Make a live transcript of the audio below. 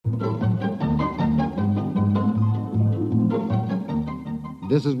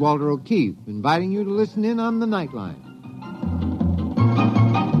This is Walter O'Keefe, inviting you to listen in on the Nightline.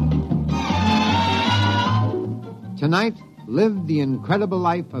 Tonight, live the incredible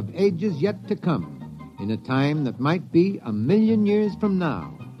life of ages yet to come, in a time that might be 1,000,000 years from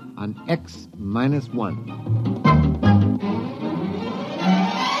now, on X-1.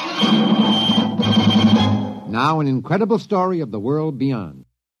 Now, an incredible story of the world beyond.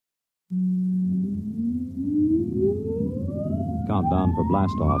 Countdown for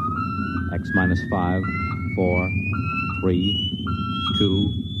blast off. X-5, 4, 3, 2,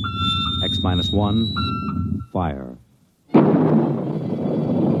 X-1, fire.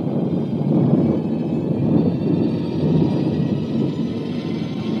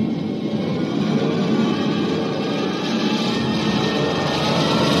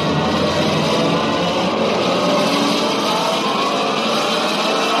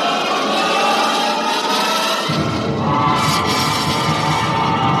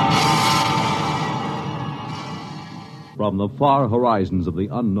 From the far horizons of the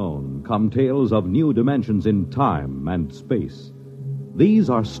unknown come tales of new dimensions in time and space. These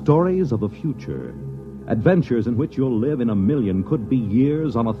are stories of the future, adventures in which you'll live in 1,000,000 could-be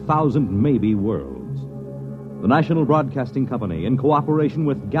years on 1,000 maybe worlds. The National Broadcasting Company, in cooperation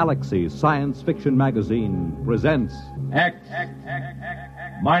with Galaxy Science Fiction Magazine, presents X-1.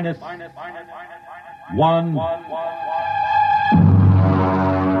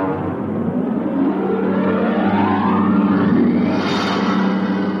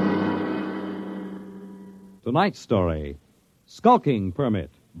 Tonight's story, Skulking Permit,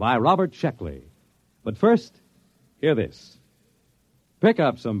 by Robert Sheckley. But first, hear this. Pick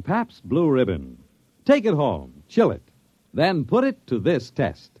up some Pabst Blue Ribbon. Take it home, chill it, then put it to this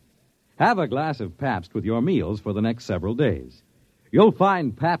test. Have a glass of Pabst with your meals for the next several days. You'll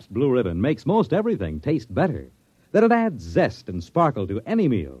find Pabst Blue Ribbon makes most everything taste better, that it adds zest and sparkle to any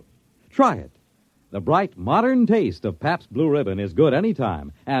meal. Try it. The bright, modern taste of Pabst Blue Ribbon is good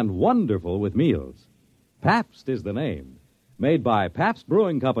anytime and wonderful with meals. Pabst is the name. Made by Pabst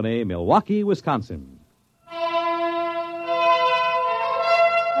Brewing Company, Milwaukee, Wisconsin.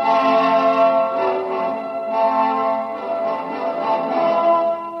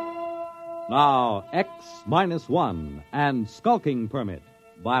 Now, X-1 and Skulking Permit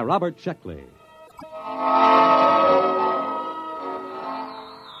by Robert Sheckley.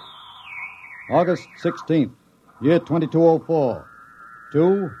 August 16th, year 2204.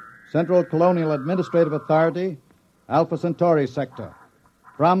 To Central Colonial Administrative Authority, Alpha Centauri Sector.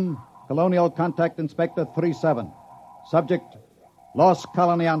 From Colonial Contact Inspector 37. Subject, lost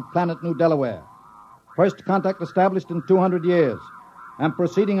colony on planet New Delaware. First contact established in 200 years. And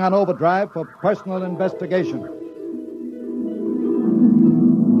proceeding on overdrive for personal investigation.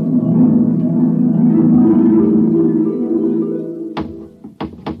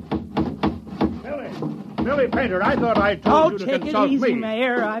 Billy Painter, I thought I told you to consult me. Oh, take it easy,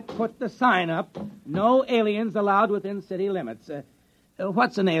 Mayor. I put the sign up. No aliens allowed within city limits.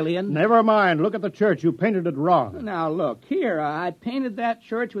 What's an alien? Never mind. Look at the church. You painted it wrong. Now, look, here, I painted that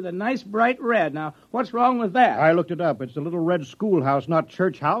church with a nice bright red. Now, what's wrong with that? I looked it up. It's a little red schoolhouse, not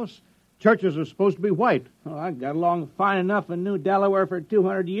church house. Churches are supposed to be white. Oh, I got along fine enough in New Delaware for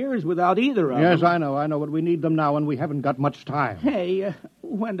 200 years without either of them. Yes, I know, but we need them now, and we haven't got much time. Hey,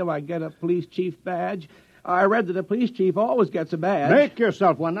 when do I get a police chief badge? I read that a police chief always gets a badge. Make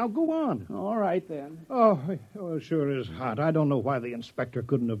yourself one. Now, go on. All right, then. Oh, it sure is hot. I don't know why the inspector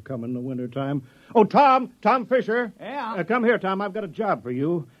couldn't have come in the wintertime. Oh, Tom Fisher. Yeah? Come here, Tom. I've got a job for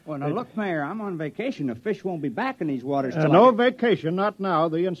you. Well, now, look, Mayor, I'm on vacation. The fish won't be back in these waters till No vacation, not now.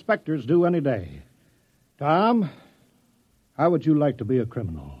 The inspectors do any day. Tom, how would you like to be a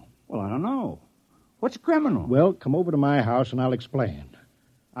criminal? Well, I don't know. What's a criminal? Well, come over to my house and I'll explain.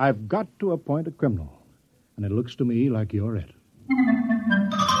 I've got to appoint a criminal. And it looks to me like you're it. New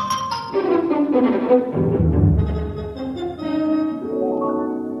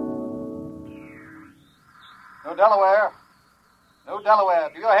Delaware. New Delaware.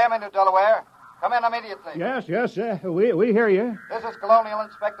 Do you hear me, New Delaware? Come in immediately. Yes, we hear you. This is Colonial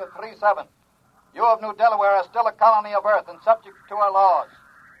Inspector 37. You of New Delaware are still a colony of Earth and subject to our laws.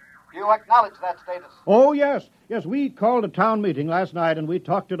 Do you acknowledge that status? Oh, yes. Yes, we called a town meeting last night and we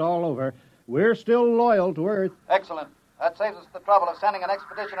talked it all over. We're still loyal to Earth. Excellent. That saves us the trouble of sending an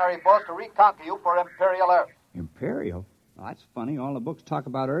expeditionary force to reconquer you for Imperial Earth. Imperial? Oh, that's funny. All the books talk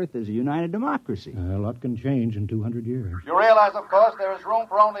about Earth as a united democracy. A lot can change in 200 years. You realize, of course, there is room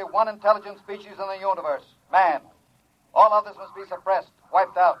for only one intelligent species in the universe, man. All others must be suppressed,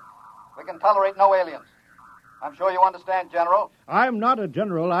 wiped out. We can tolerate no aliens. I'm sure you understand, General. I'm not a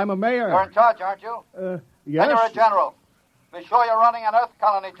general. I'm a mayor. You're in charge, aren't you? Yes. Then you're a general. Be sure you're running an Earth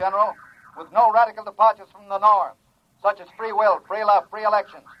colony, General, with no radical departures from the north, such as free will, free love, free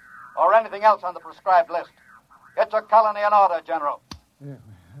elections, or anything else on the prescribed list. Get your colony in order, General. Yeah,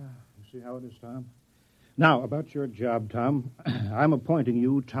 you see how it is, Tom? Now, about your job, Tom, I'm appointing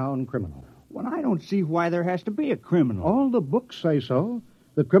you town criminal. Well, I don't see why there has to be a criminal. All the books say so.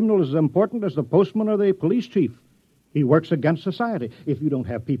 The criminal is as important as the postman or the police chief. He works against society. If you don't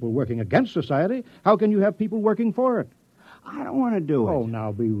have people working against society, how can you have people working for it? I don't want to do it. Oh,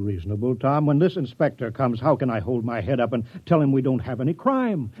 now be reasonable, Tom. When this inspector comes, how can I hold my head up and tell him we don't have any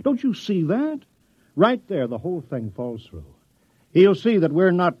crime? Don't you see that? Right there, the whole thing falls through. He'll see that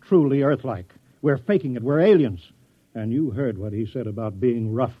we're not truly Earth-like. We're faking it. We're aliens. And you heard what he said about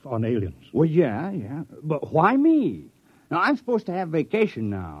being rough on aliens. Well, yeah. But why me? Now, I'm supposed to have vacation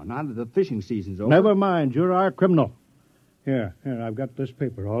now that the fishing season's over. Never mind. You're our criminal. Here, I've got this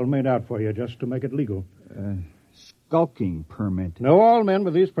paper all made out for you just to make it legal. Skulking permit. Know all men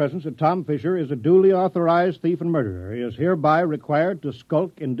with these presents that Tom Fisher is a duly authorized thief and murderer. He is hereby required to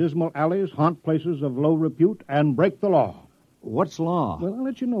skulk in dismal alleys, haunt places of low repute, and break the law. What's law? Well, I'll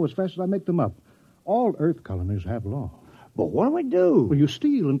let you know as fast as I make them up. All Earth colonies have law. But what do we do? Well, you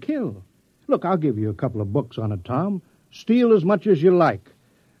steal and kill. Look, I'll give you a couple of books on it, Tom. Steal as much as you like.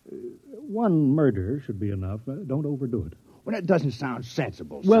 One murder should be enough. Don't overdo it. Well, that doesn't sound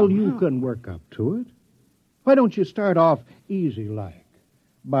sensible. Well, you can work up to it. Why don't you start off easy-like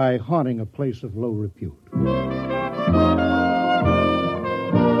by haunting a place of low repute?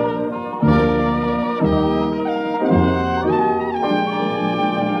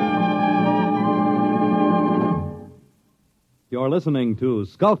 You're listening to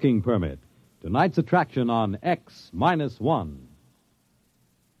Skulking Permit, tonight's attraction on X-1.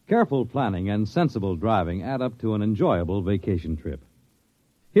 Careful planning and sensible driving add up to an enjoyable vacation trip.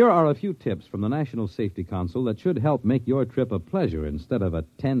 Here are a few tips from the National Safety Council that should help make your trip a pleasure instead of a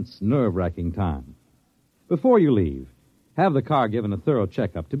tense, nerve-wracking time. Before you leave, have the car given a thorough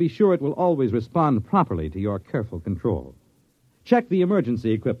checkup to be sure it will always respond properly to your careful control. Check the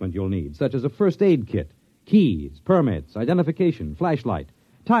emergency equipment you'll need, such as a first aid kit, keys, permits, identification, flashlight,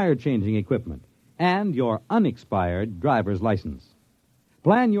 tire-changing equipment, and your unexpired driver's license.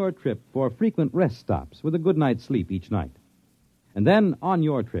 Plan your trip for frequent rest stops with a good night's sleep each night. And then, on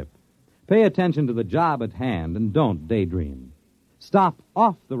your trip, pay attention to the job at hand and don't daydream. Stop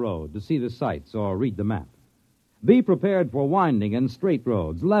off the road to see the sights or read the map. Be prepared for winding and straight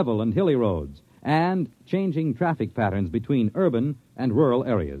roads, level and hilly roads, and changing traffic patterns between urban and rural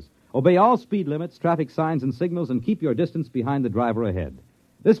areas. Obey all speed limits, traffic signs, and signals, and keep your distance behind the driver ahead.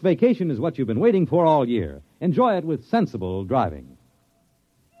 This vacation is what you've been waiting for all year. Enjoy it with sensible driving.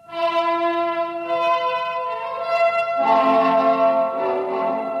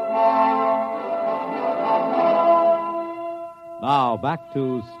 Now, back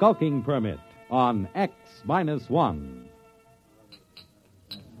to Skulking Permit on X-1.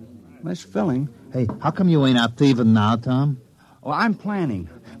 Miss Filling. Hey, how come you ain't out thieving now, Tom? Oh, I'm planning.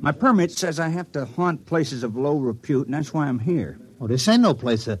 My permit says I have to haunt places of low repute, and that's why I'm here. Oh, this ain't no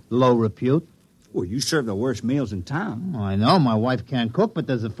place of low repute. Well, you serve the worst meals in town. Oh, I know. My wife can't cook, but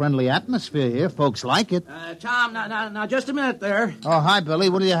there's a friendly atmosphere here. Folks like it. Tom, now, just a minute there. Oh, hi, Billy.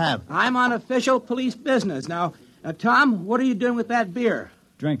 What do you have? I'm on official police business. Now, Tom, what are you doing with that beer?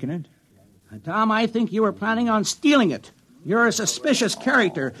 Drinking it. Tom, I think you were planning on stealing it. You're a suspicious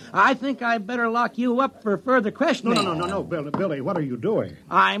character. I think I'd better lock you up for further questioning. No, Billy, what are you doing?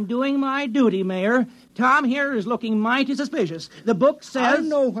 I'm doing my duty, Mayor. Tom here is looking mighty suspicious. The book says... I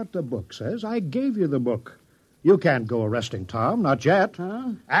know what the book says. I gave you the book. You can't go arresting Tom, not yet.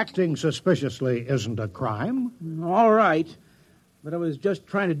 Huh? Acting suspiciously isn't a crime. All right. But I was just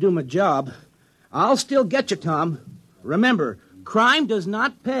trying to do my job. I'll still get you, Tom. Remember, crime does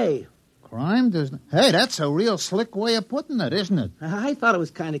not pay. Crime does not... Hey, that's a real slick way of putting it, isn't it? I thought it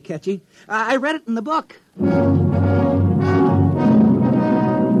was kind of catchy. I read it in the book.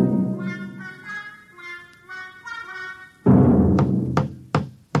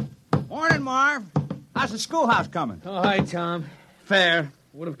 Morning, Marv. How's the schoolhouse coming? Oh, hi, Tom. Fair.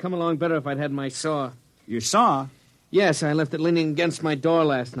 Would have come along better if I'd had my saw. Your saw? Yes, I left it leaning against my door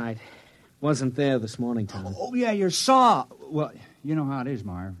last night. Wasn't there this morning, Tom. Oh, yeah, your saw. Well, you know how it is,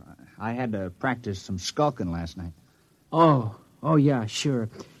 Marv. I had to practice some skulking last night. Oh, yeah, sure.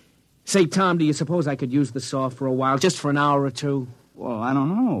 Say, Tom, do you suppose I could use the saw for a while, just for an hour or two? Well, I don't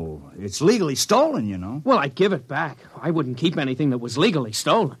know. It's legally stolen, you know. Well, I'd give it back. I wouldn't keep anything that was legally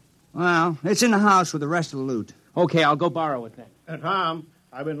stolen. Well, it's in the house with the rest of the loot. Okay, I'll go borrow it then. Tom,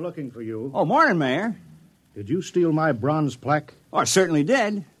 I've been looking for you. Oh, morning, Mayor. Did you steal my bronze plaque? Oh, I certainly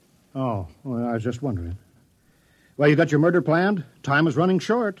did. Oh, well, I was just wondering. Well, you got your murder planned? Time is running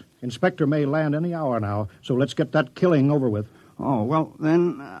short. Inspector may land any hour now, so let's get that killing over with. Oh, well,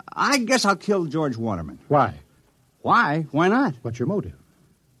 then I guess I'll kill George Waterman. Why? Why? Why not? What's your motive?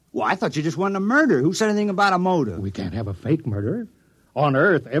 Well, I thought you just wanted a murder. Who said anything about a motive? We can't have a fake murder. On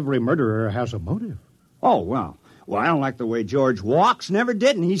Earth, every murderer has a motive. Oh, well, I don't like the way George walks. Never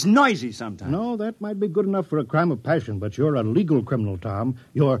did, and he's noisy sometimes. No, that might be good enough for a crime of passion, but you're a legal criminal, Tom.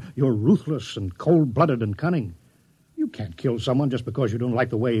 You're ruthless and cold-blooded and cunning. You can't kill someone just because you don't like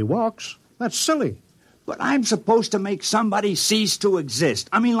the way he walks. That's silly. But I'm supposed to make somebody cease to exist.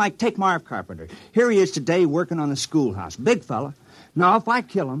 I mean, like, take Marv Carpenter. Here he is today working on the schoolhouse. Big fella. Now, if I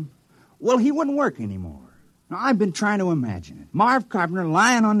kill him, well, he wouldn't work anymore. Now, I've been trying to imagine it. Marv Carpenter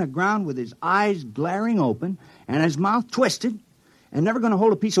lying on the ground with his eyes glaring open and his mouth twisted and never going to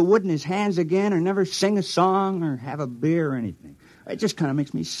hold a piece of wood in his hands again or never sing a song or have a beer or anything. It just kind of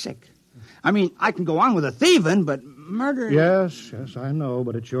makes me sick. I mean, I can go on with the thieving, but murder... Yes, I know,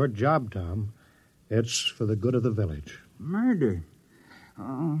 but it's your job, Tom. It's for the good of the village. Murder?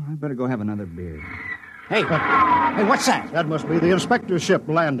 Oh, I better go have another beer. Hey, what's that? That must be the inspector's ship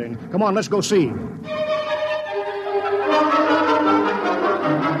landing. Come on, let's go see.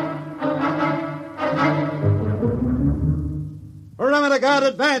 Perimeter guard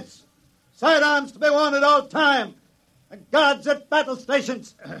advance. Sidearms to be won at all time. And guards at battle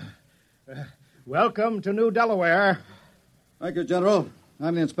stations. Welcome to New Delaware. Thank you, General.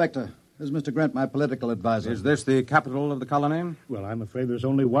 I'm the inspector. This is Mr. Grant, my political advisor. Is this the capital of the colony? Well, I'm afraid there's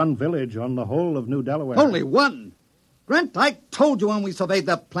only one village on the whole of New Delaware. Only one? Grant, I told you when we surveyed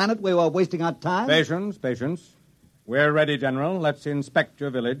the planet we were wasting our time. Patience. We're ready, General. Let's inspect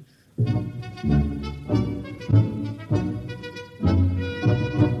your village.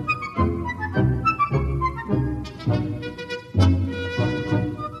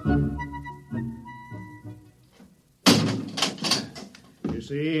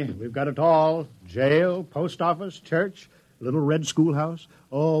 See, we've got it all. Jail, post office, church, little red schoolhouse.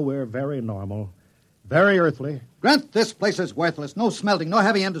 Oh, we're very normal. Very earthly. Grant, this place is worthless. No smelting, no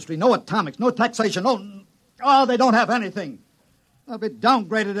heavy industry, no atomics, no taxation, no... Oh, they don't have anything. They'll be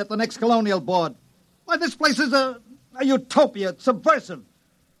downgraded at the next colonial board. Why, this place is a utopia. It's subversive.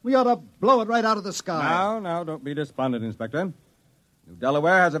 We ought to blow it right out of the sky. Now, don't be despondent, Inspector. New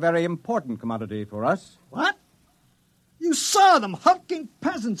Delaware has a very important commodity for us. What? You saw them, hulking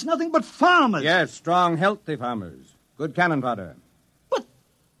peasants, nothing but farmers. Yes, strong, healthy farmers. Good cannon fodder. But...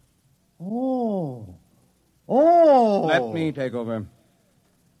 Oh. Let me take over.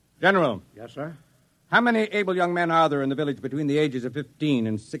 General. Yes, sir? How many able young men are there in the village between the ages of 15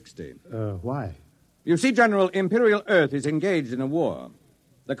 and 60? Why? You see, General, Imperial Earth is engaged in a war.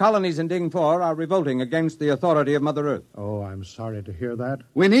 The colonies in Ding 4 are revolting against the authority of Mother Earth. Oh, I'm sorry to hear that.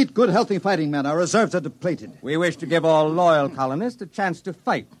 We need good, healthy fighting men. Our reserves are depleted. We wish to give all loyal colonists a chance to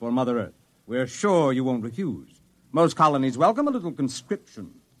fight for Mother Earth. We're sure you won't refuse. Most colonies welcome a little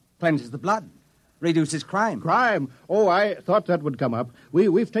conscription. Cleanses the blood. Reduces crime. Crime? Oh, I thought that would come up.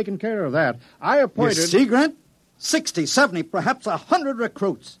 We've taken care of that. I appointed... You see, Grant? 60, 70, perhaps 100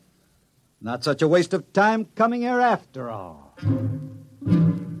 recruits. Not such a waste of time coming here after all.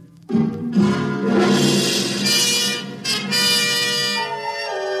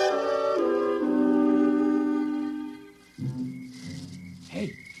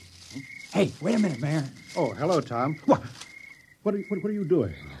 Hey, wait a minute, Mayor. Oh, hello, Tom. What are you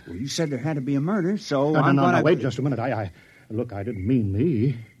doing? Well, you said there had to be a murder, so No, wait just a minute. Look, I didn't mean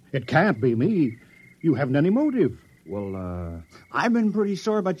me. It can't be me. You haven't any motive. Well, I've been pretty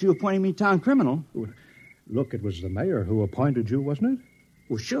sore about you appointing me town criminal. Look, it was the mayor who appointed you, wasn't it?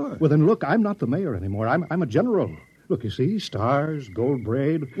 Well, sure. Well, then, look, I'm not the mayor anymore. I'm a general. Look, you see, stars, gold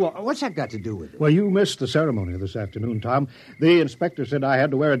braid. Well, what's that got to do with it? Well, you missed the ceremony this afternoon, Tom. The inspector said I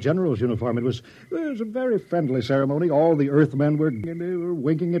had to wear a general's uniform. It was a very friendly ceremony. All the Earthmen were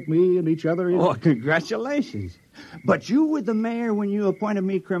winking at me and each other. Oh, congratulations. But you were the mayor when you appointed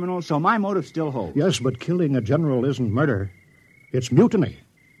me criminal, so my motive still holds. Yes, but killing a general isn't murder. It's mutiny.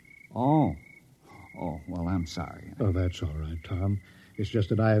 Oh, well, I'm sorry. Oh, that's all right, Tom. It's just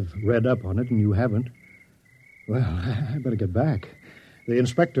that I've read up on it and you haven't. Well, I better get back. The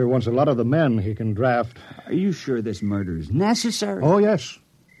inspector wants a lot of the men he can draft. Are you sure this murder is necessary? Oh, yes.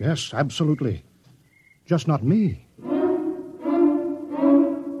 Yes, absolutely. Just not me.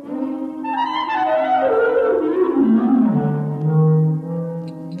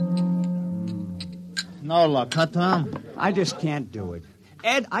 No luck, huh, Tom? I just can't do it.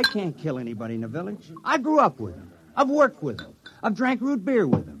 Ed, I can't kill anybody in the village. I grew up with them. I've worked with them. I've drank root beer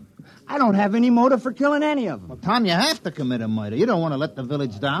with them. I don't have any motive for killing any of them. Well, Tom, you have to commit a murder. You don't want to let the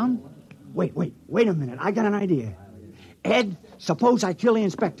village down. Wait a minute. I got an idea. Ed, suppose I kill the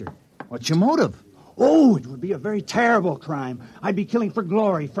inspector. What's your motive? Oh, it would be a very terrible crime. I'd be killing for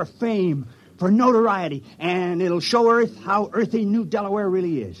glory, for fame, for notoriety, and it'll show Earth how earthy New Delaware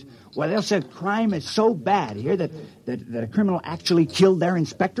really is. Well, they'll say crime is so bad here that a criminal actually killed their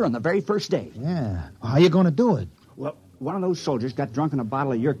inspector on the very first day. Yeah. Well, how you going to do it? Well, one of those soldiers got drunk on a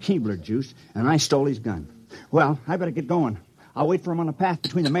bottle of your Keebler juice, and I stole his gun. Well, I better get going. I'll wait for him on the path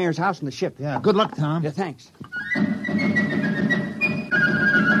between the mayor's house and the ship. Yeah, good luck, Tom. Yeah, thanks.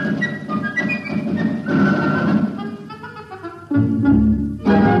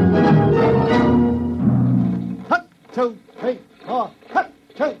 Hut, 2, 3, 4. Hut,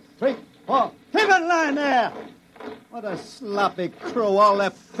 2, 3, 4. Keep in line there. What a sloppy crew, all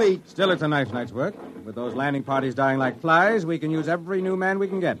their feet. Still, it's a nice night's work. With those landing parties dying like flies, we can use every new man we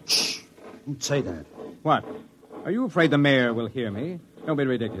can get. Shh! Don't say that. What? Are you afraid the mayor will hear me? Don't be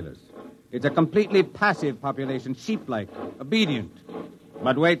ridiculous. It's a completely passive population, sheep-like, obedient.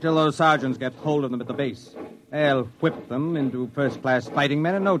 But wait till those sergeants get hold of them at the base. They'll whip them into first-class fighting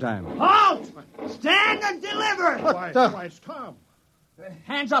men in no time. Halt! Stand and deliver! Why, it's Tom.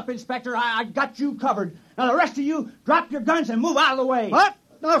 Hands up, Inspector. I got you covered. Now, the rest of you, drop your guns and move out of the way. What?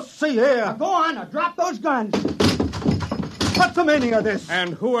 Now, see here. Now, go on. Now, drop those guns. What's the meaning of this?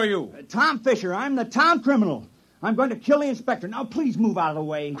 And who are you? Tom Fisher. I'm the town criminal. I'm going to kill the inspector. Now, please move out of the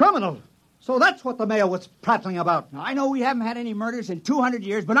way. Criminal? So that's what the mayor was prattling about. Now, I know we haven't had any murders in 200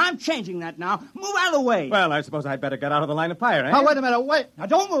 years, but I'm changing that now. Move out of the way. Well, I suppose I'd better get out of the line of fire, eh? Now, wait a minute, wait. Now,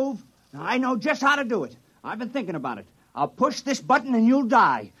 don't move. Now, I know just how to do it. I've been thinking about it. I'll push this button and you'll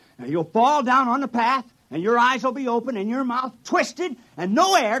die. Now, you'll fall down on the path, and your eyes will be open and your mouth twisted, and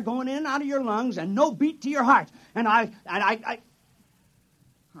no air going in and out of your lungs, and no beat to your heart. And I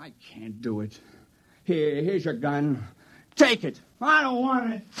can't do it. Here's your gun. Take it. I don't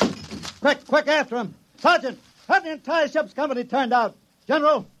want it. Quick, after him. Sergeant, have the entire ship's company turned out.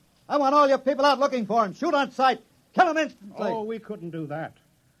 General, I want all your people out looking for him. Shoot on sight. Kill him instantly. Oh, we couldn't do that.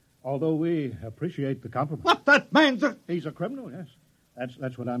 Although we appreciate the compliment. What that means? He's a criminal, yes.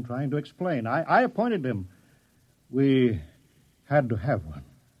 That's what I'm trying to explain. I appointed him. We had to have one.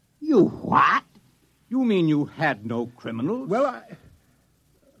 You what? You mean you had no criminals? Well,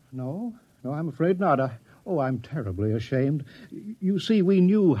 No, I'm afraid not. I'm terribly ashamed. You see, we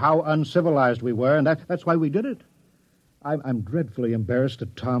knew how uncivilized we were, and that's why we did it. I'm dreadfully embarrassed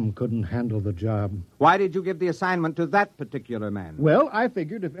that Tom couldn't handle the job. Why did you give the assignment to that particular man? Well, I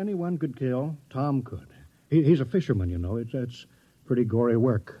figured if anyone could kill, Tom could. He's a fisherman, you know. It's pretty gory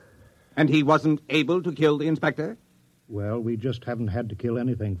work. And he wasn't able to kill the inspector? Well, we just haven't had to kill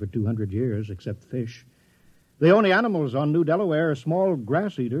anything for 200 years except fish. The only animals on New Delaware are small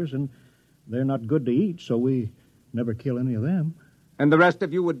grass eaters, and they're not good to eat, so we never kill any of them. And the rest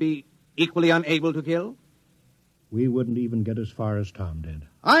of you would be equally unable to kill? We wouldn't even get as far as Tom did.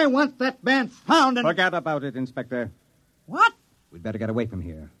 I want that man found and... Forget about it, Inspector. What? We'd better get away from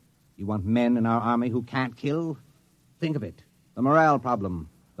here. You want men in our army who can't kill? Think of it. The morale problem.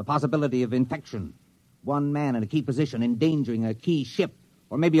 The possibility of infection. One man in a key position endangering a key ship,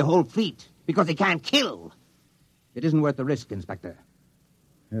 or maybe a whole fleet, because he can't kill. It isn't worth the risk, Inspector.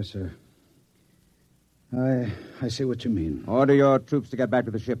 Yes, sir. I see what you mean. Order your troops to get back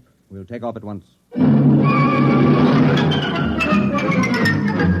to the ship. We'll take off at once.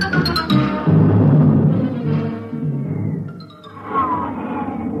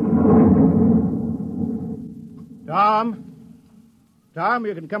 Tom,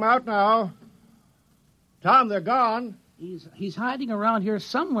 you can come out now. Tom, they're gone. He's hiding around here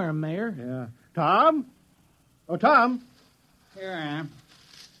somewhere, Mayor. Yeah. Tom? Oh, Tom. Here I am.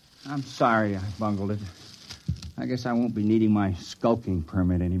 I'm sorry I bungled it. I guess I won't be needing my skulking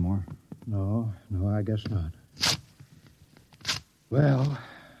permit anymore. No, I guess not. Well,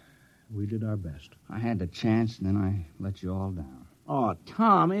 we did our best. I had the chance, and then I let you all down. Oh,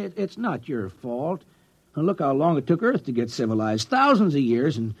 Tom, it's not your fault. Now, look how long it took Earth to get civilized. Thousands of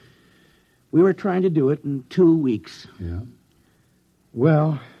years, and we were trying to do it in 2 weeks. Yeah.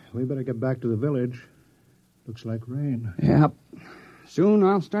 Well, we better get back to the village. Looks like rain. Yep. Soon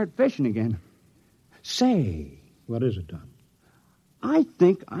I'll start fishing again. Say. What is it, Tom? I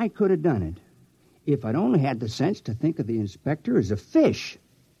think I could have done it if I'd only had the sense to think of the inspector as a fish.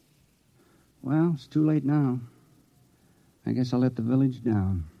 Well, it's too late now. I guess I'll let the village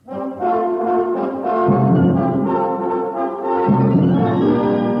down.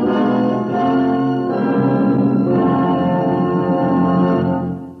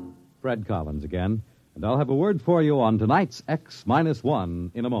 Fred Collins again, and I'll have a word for you on tonight's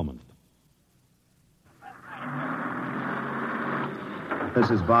X-1 in a moment. This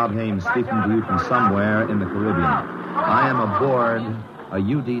is Bob Haynes speaking to you from somewhere in the Caribbean. I am aboard a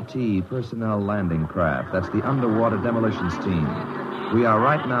UDT personnel landing craft. That's the Underwater Demolitions Team. We are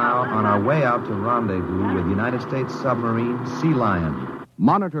right now on our way out to rendezvous with United States submarine Sea Lion.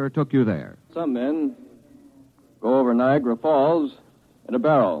 Monitor took you there. Some men go over Niagara Falls in a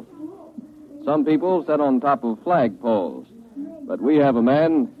barrel. Some people sit on top of flagpoles. But we have a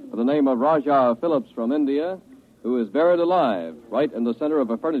man by the name of Rajah Phillips from India who is buried alive right in the center of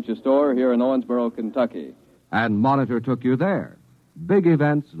a furniture store here in Owensboro, Kentucky. And Monitor took you there. Big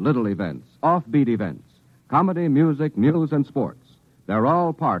events, little events, offbeat events, comedy, music, news, and sports. They're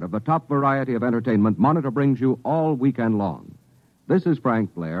all part of the top variety of entertainment Monitor brings you all weekend long. This is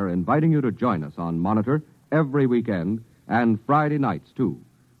Frank Blair inviting you to join us on Monitor every weekend and Friday nights, too,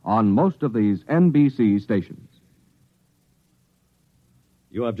 on most of these NBC stations.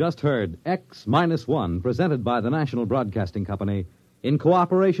 You have just heard X-1, presented by the National Broadcasting Company in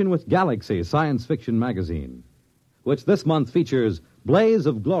cooperation with Galaxy Science Fiction Magazine, which this month features Blaze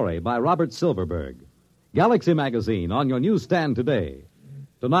of Glory by Robert Silverberg. Galaxy Magazine on your newsstand today.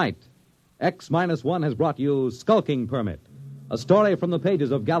 Tonight, X-1 has brought you Skulking Permit, a story from the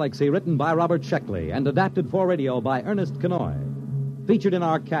pages of Galaxy written by Robert Sheckley and adapted for radio by Ernest Kenoy. Featured in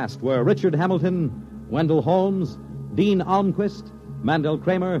our cast were Richard Hamilton, Wendell Holmes, Dean Almquist, Mandel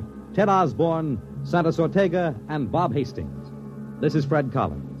Kramer, Ted Osborne, Santos Ortega, and Bob Hastings. This is Fred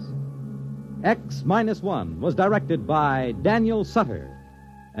Collins. X-1 was directed by Daniel Sutter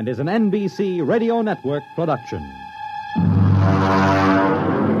and is an NBC Radio Network production.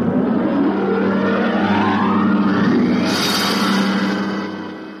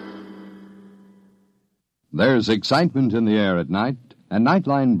 There's excitement in the air at night, and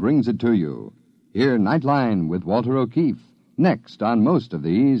Nightline brings it to you. Hear Nightline with Walter O'Keefe, next on most of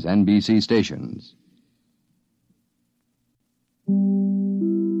these NBC stations.